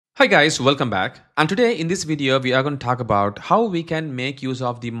Hi guys, welcome back. And today in this video, we are going to talk about how we can make use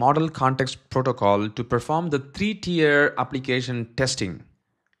of the Model Context Protocol to perform the three-tier application testing.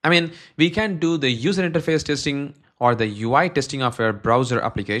 We can do the user interface testing or the UI testing of our browser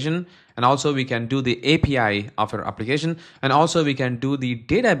application, and also we can do the API of our application, and also we can do the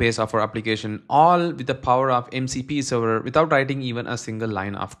database of our application, all with the power of MCP Server without writing even a single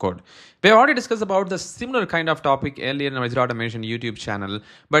line of code. We have already discussed about the similar kind of topic earlier in our Execute Automation YouTube channel,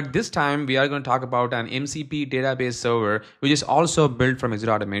 but this time we are going to talk about an MCP database server which is also built from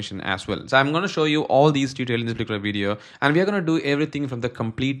Execute Automation as well. So I'm going to show you all these details in this particular video, and we are going to do everything from the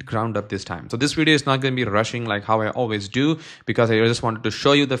complete ground up this time. So this video is not going to be rushing like how I always do, because I just wanted to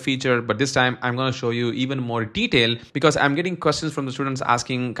show you the feature, but this time I'm going to show you even more detail because I'm getting questions from the students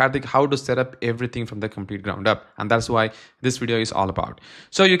asking, Karthik, how to set up everything from the complete ground up, and that's why this video is all about.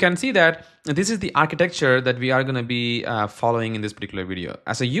 So you can see that this is the architecture that we are going to be following in this particular video.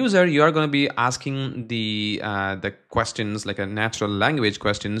 As a user, you are going to be asking the questions, like a natural language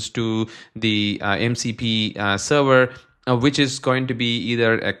questions, to the MCP server, which is going to be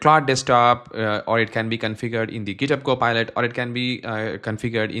either a Claude Desktop, or it can be configured in the GitHub Copilot, or it can be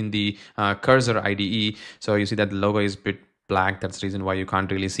configured in the Cursor IDE. So you see that the logo is a bit black. That's the reason why you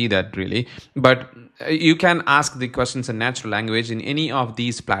can't really see that really. But you can ask the questions in natural language in any of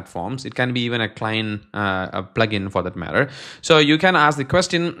these platforms. It can be even a client, a plugin for that matter. So you can ask the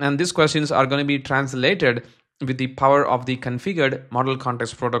question, and these questions are going to be translated with the power of the configured model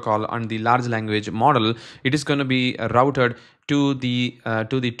context protocol on the large language model. It is going to be routed to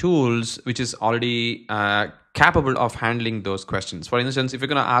the tools which is already capable of handling those questions. For instance, if you're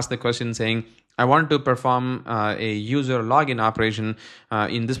going to ask the question saying, I want to perform a user login operation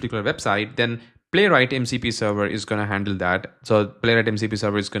in this particular website, then Playwright MCP Server is going to handle that. So Playwright MCP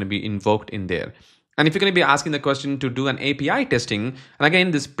Server is going to be invoked in there. And if you're going to be asking the question to do an API testing, and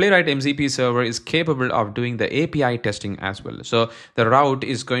again, this Playwright MCP Server is capable of doing the API testing as well. So the route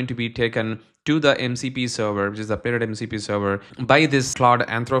is going to be taken to the MCP server, which is the Playwright MCP server, by this Claude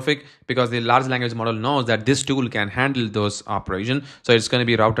Anthropic, because the large language model knows that this tool can handle those operations. So it's going to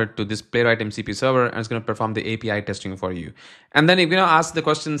be routed to this Playwright MCP server, and it's going to perform the API testing for you. And then if you ask the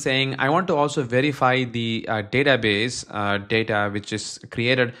question saying, I want to also verify the database data which is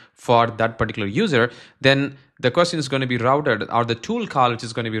created for that particular user, then the question is going to be routed, or the tool call which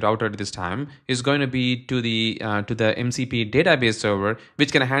is going to be routed this time is going to be to the MCP database server,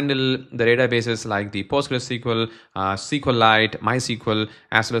 which can handle the databases like the PostgreSQL, SQLite, MySQL,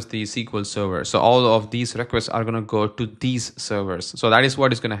 as well as the SQL server. So all of these requests are going to go to these servers. So that is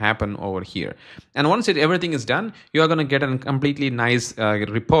what is going to happen over here. And once everything is done, you are going to get a completely nice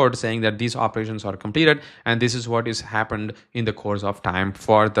report saying that these operations are completed, and this is what is happened in the course of time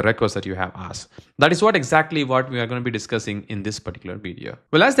for the request that you have asked. That is exactly what we are going to be discussing in this particular video.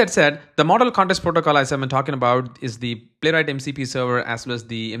 Well, as that said, the model context protocol, as I've been talking about, is the Playwright MCP server as well as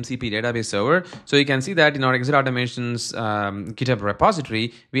the MCP database server. So you can see that in our Execute Automation's GitHub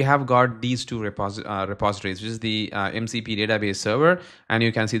repository, we have got these two repositories, which is the MCP database server, and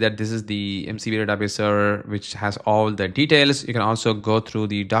you can see that this is the MCP database server, which has all the details. You can also go through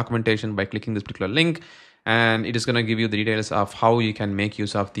the documentation by clicking this particular link, and it is going to give you the details of how you can make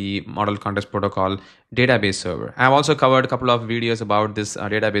use of the model context protocol database server. I have also covered a couple of videos about this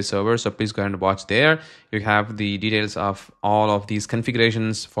database server, so please go ahead and watch there. You have the details of all of these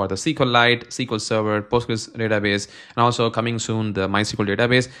configurations for the SQLite, SQL Server, Postgres database, and also coming soon the MySQL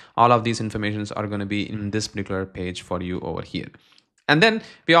database. All of these informations are going to be in this particular page for you over here. And then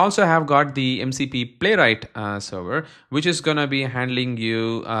we also have got the MCP Playwright server, which is going to be handling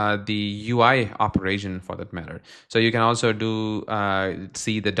you the UI operation for that matter. So you can also do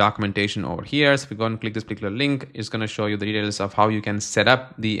see the documentation over here. So if you go and click this particular link, it's going to show you the details of how you can set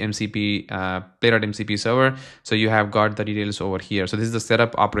up the MCP Playwright MCP server. So you have got the details over here. So this is the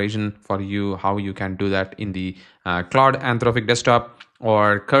setup operation for you, how you can do that in the Claude Anthropic Desktop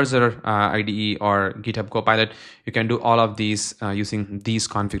or Cursor IDE or GitHub Copilot. You can do all of these using these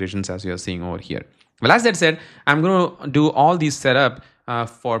configurations as you are seeing over here. Well, as that said, I'm going to do all these setup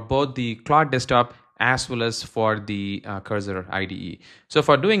for both the Claude Desktop as well as for the Cursor IDE. So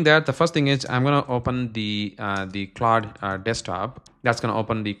for doing that, the first thing is I'm going to open the Claude Desktop. That's going to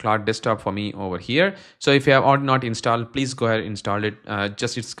open the Claude Desktop for me over here. So if you have already not installed, please go ahead and install it.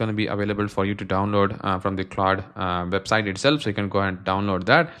 It's going to be available for you to download from the Claude website itself. So you can go ahead and download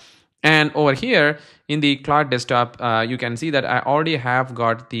that. And over here in the Claude Desktop, you can see that I already have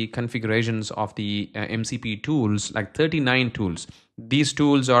got the configurations of the MCP tools, like 39 tools. These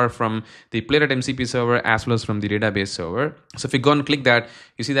tools are from the Playwright MCP server as well as from the database server. So if you go and click that,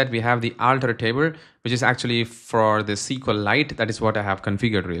 you see that we have the alter table, which is actually for the SQLite. That is what I have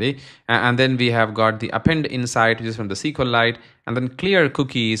configured really. And then we have got the append insight, which is from the SQLite. And then clear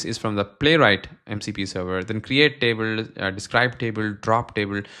cookies is from the Playwright MCP server. Then create table, describe table, drop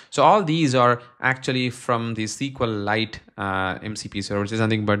table. So all these are actually from the SQLite MCP server, which is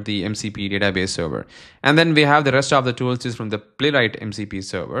nothing but the MCP database server. And then we have the rest of the tools is from the Playwright MCP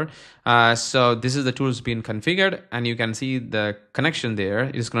server. So this is the tools being configured, and you can see the connection there.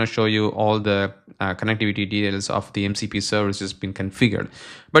 It's going to show you all the connectivity details of the MCP servers has been configured.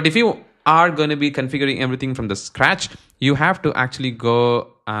 But if you are going to be configuring everything from the scratch, you have to actually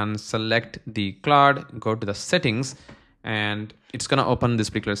go and select the Claude, go to the settings, and it's going to open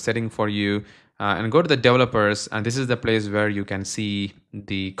this particular setting for you, and go to the developers, and this is the place where you can see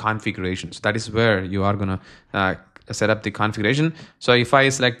the configurations. That is where you are going to set up the configuration. So if I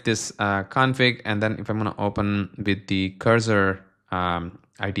select this config, and then if I'm going to open with the Cursor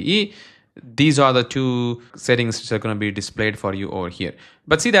IDE, these are the two settings which are going to be displayed for you over here.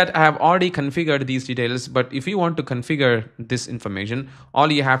 But see that I have already configured these details. But if you want to configure this information, all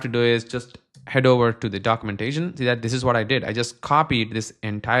you have to do is just head over to the documentation. See that this is what I did. I just copied this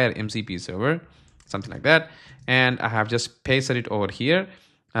entire MCP server, something like that, and I have just pasted it over here.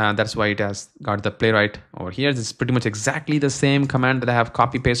 That's why it has got the Playwright over here. This is pretty much exactly the same command that I have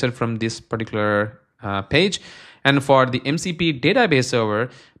copy pasted from this particular page. And for the MCP database server,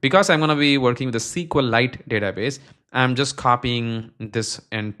 because I'm going to be working with the SQLite database, I'm just copying this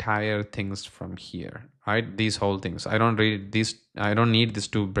entire things from here, right? These whole things. I don't need these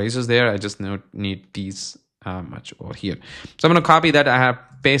two braces there. I just need these much over here. So I'm going to copy that. I have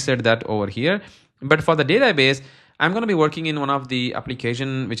pasted that over here. But for the database, I'm going to be working in one of the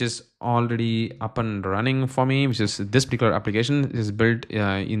application which is already up and running for me, which is this particular application. It is built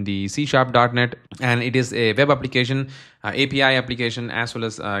in the C#.NET, and it is a web application, API application, as well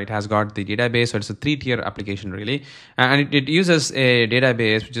as it has got the database. So it's a 3-tier application really, and it uses a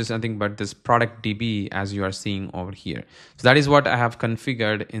database which is nothing but this product DB, as you are seeing over here. So that is what I have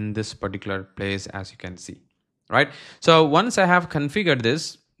configured in this particular place, as you can see, right? So once I have configured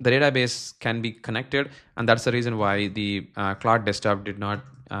this, the database can be connected, and that's the reason why the Claude Desktop did not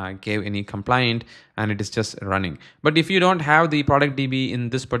give any complaint, and it is just running. But if you don't have the product DB in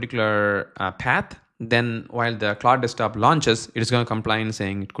this particular path, then while the Claude Desktop launches, it is going to complain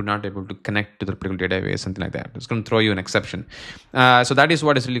saying it could not be able to connect to the particular database, something like that. It's going to throw you an exception. So that is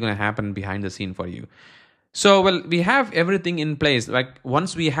what is really going to happen behind the scene for you. So, well, we have everything in place. Like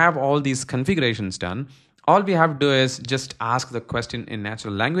once we have all these configurations done, all we have to do is just ask the question in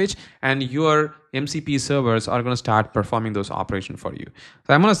natural language, and your MCP servers are going to start performing those operations for you.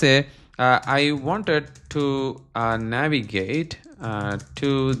 So I'm going to say, I wanted to navigate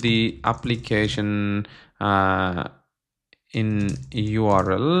to the application in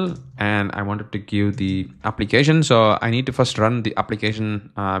URL, and I wanted to give the application. So I need to first run the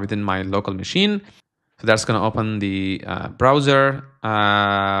application within my local machine. So that's going to open the browser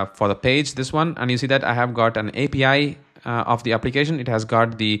for the page, this one. And you see that I have got an API of the application. It has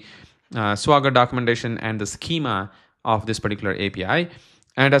got the Swagger documentation and the schema of this particular API.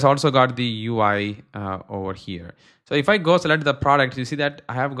 And it has also got the UI over here. So if I go select the product, you see that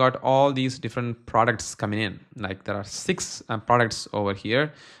I have got all these different products coming in. Like there are 6 products over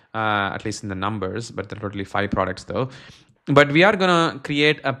here, at least in the numbers, but there are totally 5 products though. But we are going to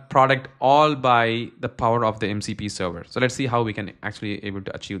create a product all by the power of the MCP server. So let's see how we can actually able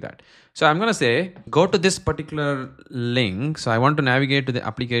to achieve that. So I'm going to say, go to this particular link. So I want to navigate to the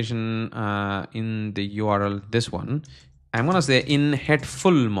application in the URL, this one. I'm going to say in head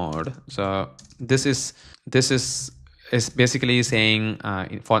full mode. So this is basically saying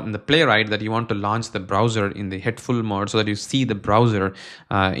in the Playwright that you want to launch the browser in the head full mode so that you see the browser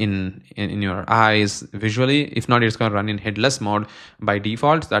in your eyes visually. If not, it's going to run in headless mode by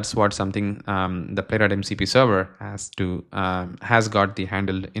default. That's what something the Playwright MCP server has got the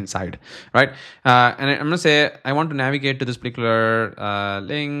handle inside, right? And I'm going to say I want to navigate to this particular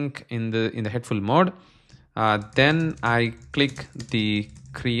link in the head full mode. Then I click the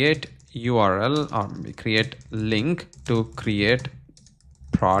create URL or create link to create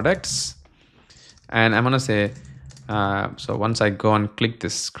products, and I'm gonna say so once I go and click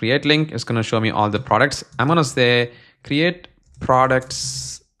this create link, it's gonna show me all the products. I'm gonna say create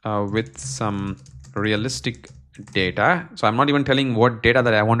products with some realistic data. So I'm not even telling what data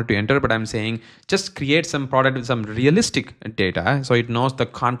that I wanted to enter, but I'm saying just create some product with some realistic data so it knows the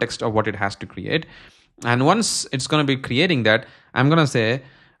context of what it has to create. And once it's going to be creating that, I'm going to say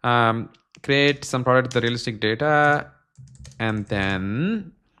create some product with the realistic data, and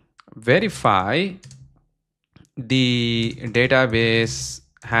then verify the database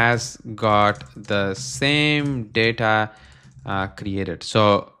has got the same data created.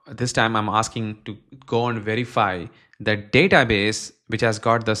 So this time I'm asking to go and verify the database which has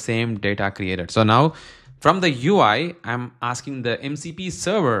got the same data created. So now from the UI, I'm asking the MCP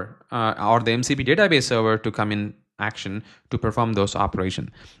server or the MCP database server to come in action to perform those operations.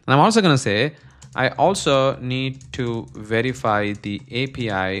 And I'm also going to say, I also need to verify the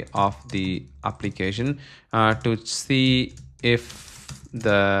API of the application to see if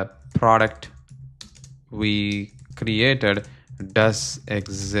the product we created does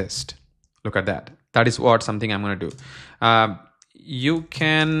exist. Look at that. That is what something I'm going to do. You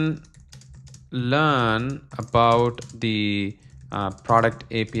can learn about the product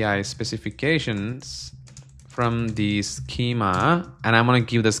API specifications from the schema, and I'm going to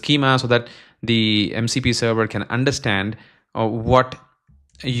give the schema so that the MCP server can understand what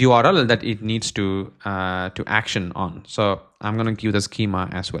URL that it needs to action on. So I'm going to give the schema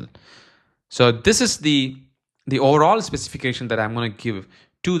as well. So this is the overall specification that I'm going to give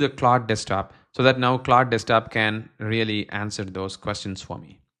to the Claude Desktop, so that now Claude Desktop can really answer those questions for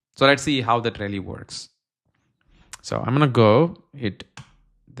me. So let's see how that really works. So I'm going to go hit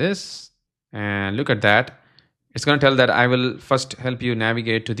this and look at that. It's going to tell that I will first help you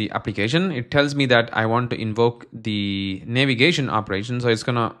navigate to the application. It tells me that I want to invoke the navigation operation. So it's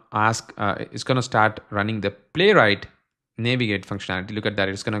going to ask, it's going to start running the Playwright navigate functionality. Look at that.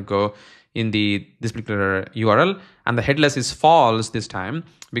 It's going to go in this particular URL, and the headless is false this time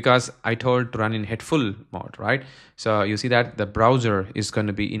because I told to run in headful mode, right? So you see that the browser is going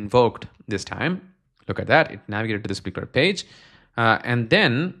to be invoked this time. Look at that. It navigated to this particular page. And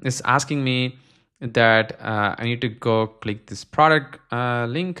then it's asking me that I need to go click this product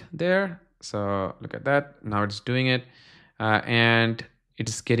link there. So look at that. Now it's doing it. And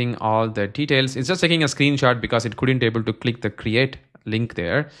it's getting all the details. It's just taking a screenshot because it couldn't able to click the create link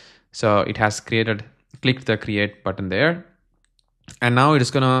there. So it has clicked the create button there. And now it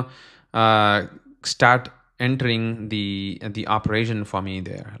is going to start entering the operation for me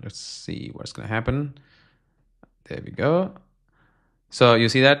there. Let's see what's going to happen. There we go. So you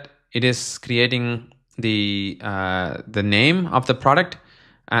see that it is creating the name of the product,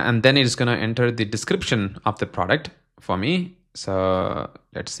 and then it is going to enter the description of the product for me. So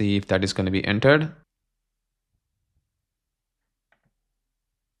let's see if that is going to be entered.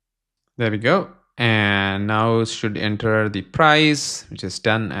 There we go. And now it should enter the price, which is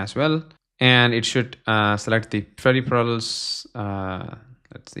done as well. And it should select the peripherals.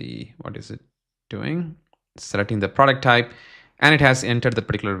 Let's see, what is it doing? It's selecting the product type, and it has entered the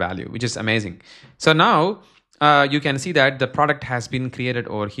particular value, which is amazing. So now you can see that the product has been created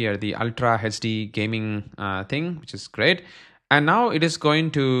over here, the Ultra HD gaming thing, which is great. And now it is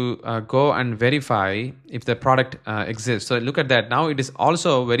going to go and verify if the product exists. So look at that. Now it is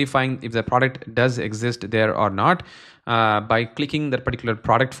also verifying if the product does exist there or not by clicking that particular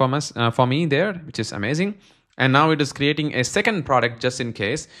product for me there, which is amazing. And now it is creating a second product just in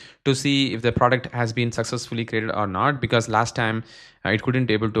case to see if the product has been successfully created or not, because last time it couldn't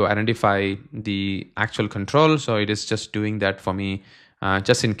able to identify the actual control. So it is just doing that for me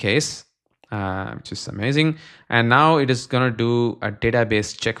just in case. Which is amazing. And now it is going to do a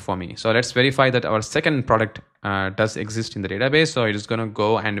database check for me. So let's verify that our second product does exist in the database. So it is going to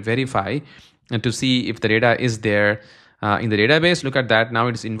go and verify and to see if the data is there in the database. Look at that. Now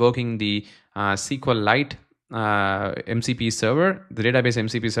it is invoking the SQLite MCP server, the database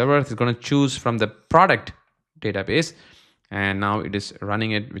MCP server. It's going to choose from the product database. And now it is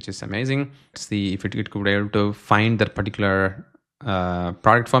running it, which is amazing. Let's see if it could be able to find that particular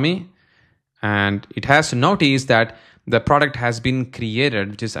product for me. And it has noticed that the product has been created,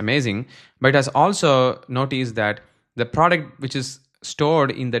 which is amazing. But it has also noticed that the product which is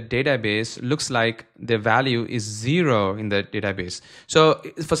stored in the database looks like the value is 0 in the database. So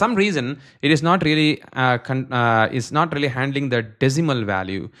for some reason, it is not really handling the decimal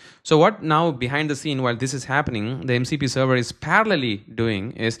value. So what now behind the scene while this is happening, the MCP server is parallelly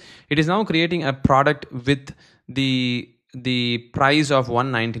doing is it is now creating a product with the price of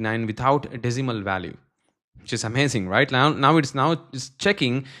 $199 without a decimal value, which is amazing, right? Now it's just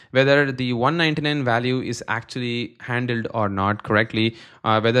checking whether the $199 value is actually handled or not correctly,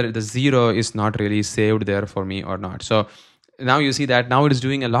 whether the 0 is not really saved there for me or not. So now you see that now it is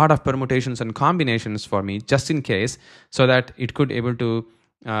doing a lot of permutations and combinations for me just in case, so that it could able to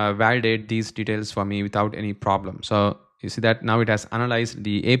validate these details for me without any problem. So You see that now it has analyzed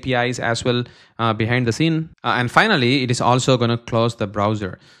the APIs as well behind the scene. And finally, it is also going to close the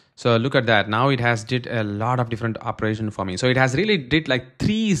browser. So look at that. Now it has did a lot of different operation for me. So it has really did like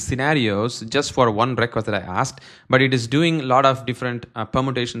 3 scenarios just for one request that I asked, but it is doing a lot of different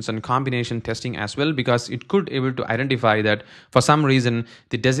permutations and combination testing as well, because it could able to identify that for some reason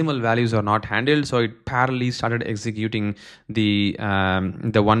the decimal values are not handled. So it parallelly started executing the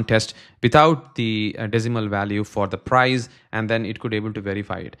one test without the decimal value for the price, and then it could able to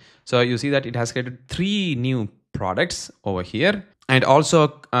verify it. So you see that it has created 3 new products over here, and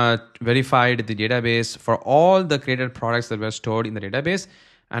also verified the database for all the created products that were stored in the database,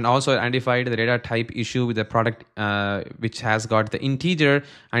 and also identified the data type issue with the product which has got the integer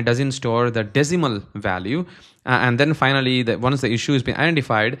and doesn't store the decimal value. And then finally, once the issue has been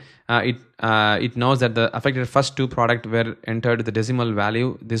identified, it knows that the affected first 2 products were entered the decimal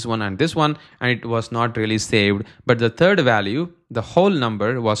value, this one, and it was not really saved. But the third value, the whole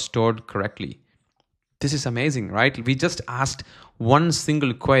number, was stored correctly. This is amazing, right? We just asked one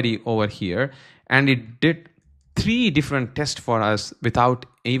single query over here, and it did 3 different tests for us without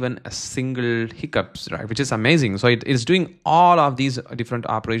even a single hiccups, right? Which is amazing. So it is doing all of these different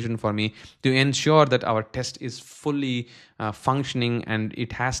operations for me to ensure that our test is fully functioning, and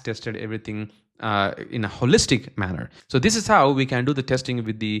it has tested everything in a holistic manner. So this is how we can do the testing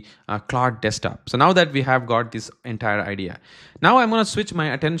with the Claude Desktop. So now that we have got this entire idea, now I'm going to switch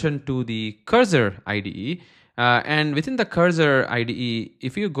my attention to the Cursor IDE. And within the Cursor IDE,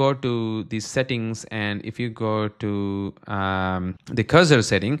 if you go to the settings and if you go to the cursor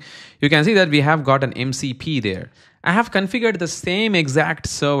setting, you can see that we have got an MCP there. I have configured the same exact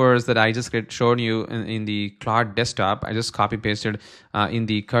servers that I just showed you in the Claude Desktop. I just copy pasted in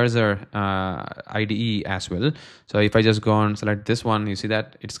the Cursor IDE as well. So if I just go and select this one, you see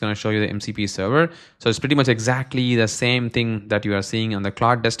that it's going to show you the MCP server. So it's pretty much exactly the same thing that you are seeing on the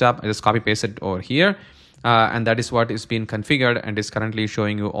Claude Desktop. I just copy pasted over here. And that is what is being configured, and is currently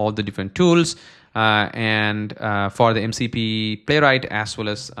showing you all the different tools and for the MCP Playwright as well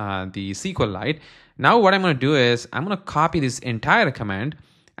as the SQLite. Now what I'm going to do is I'm going to copy this entire command,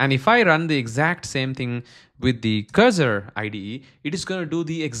 and if I run the exact same thing with the Cursor IDE, it is going to do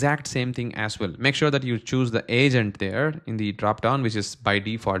the exact same thing as well. Make sure that you choose the agent there in the drop down, which is by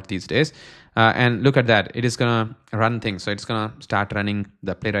default these days. And look at that, it is going to run things. So it's going to start running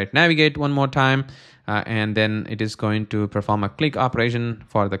the Playwright Navigate one more time, and then it is going to perform a click operation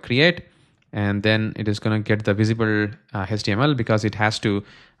for the create, and then it is going to get the visible HTML, because it has to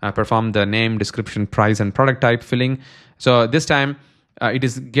perform the name, description, price, and product type filling. So this time it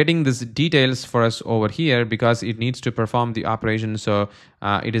is getting these details for us over here because it needs to perform the operation. So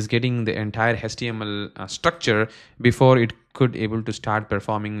it is getting the entire HTML structure before it could able to start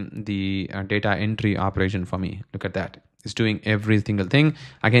performing the data entry operation for me. Look at that. It's doing every single thing.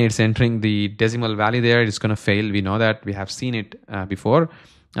 Again, it's entering the decimal value there. It's going to fail. We know that. We have seen it before,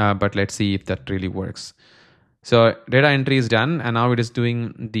 but let's see if that really works. So data entry is done, and now it is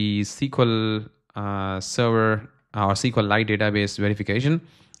doing the SQL Server or SQLite database verification,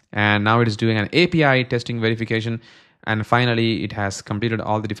 and now it is doing an API testing verification, and finally it has completed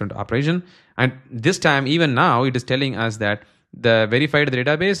all the different operation. And this time, even now, it is telling us that the verified the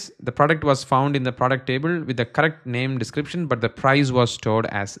database, the product was found in the product table with the correct name description, but the price was stored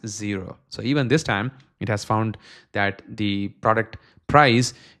as 0. So even this time it has found that the product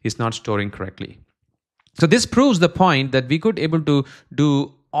price is not storing correctly. So this proves the point that we could able to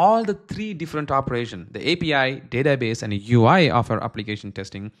do all the 3 different operations, the API, database, and UI of our application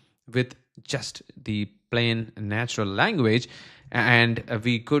testing with just the plain natural language, and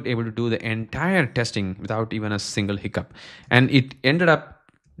we could able to do the entire testing without even a single hiccup. And it ended up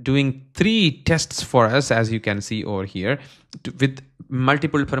doing 3 tests for us, as you can see over here, with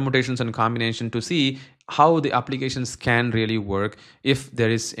multiple permutations and combination to see how the applications can really work. If there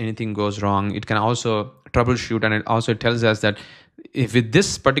is anything goes wrong, it can also troubleshoot, and it also tells us that if with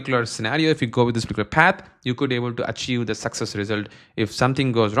this particular scenario, if you go with this particular path, you could able to achieve the success result. If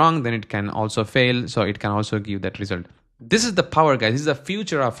something goes wrong, then it can also fail, so it can also give that result. This is the power, guys. This is the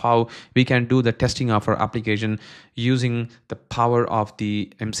future of how we can do the testing of our application using the power of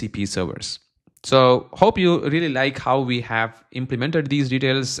the MCP servers. So hope you really like how we have implemented these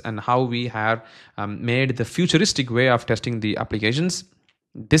details and how we have made the futuristic way of testing the applications.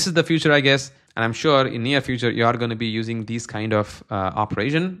 This is the future, I guess, and I'm sure in near future you are going to be using these kind of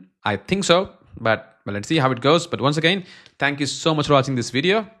operation. I think so, but let's see how it goes. But once again, thank you so much for watching this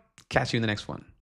video. Catch you in the next one.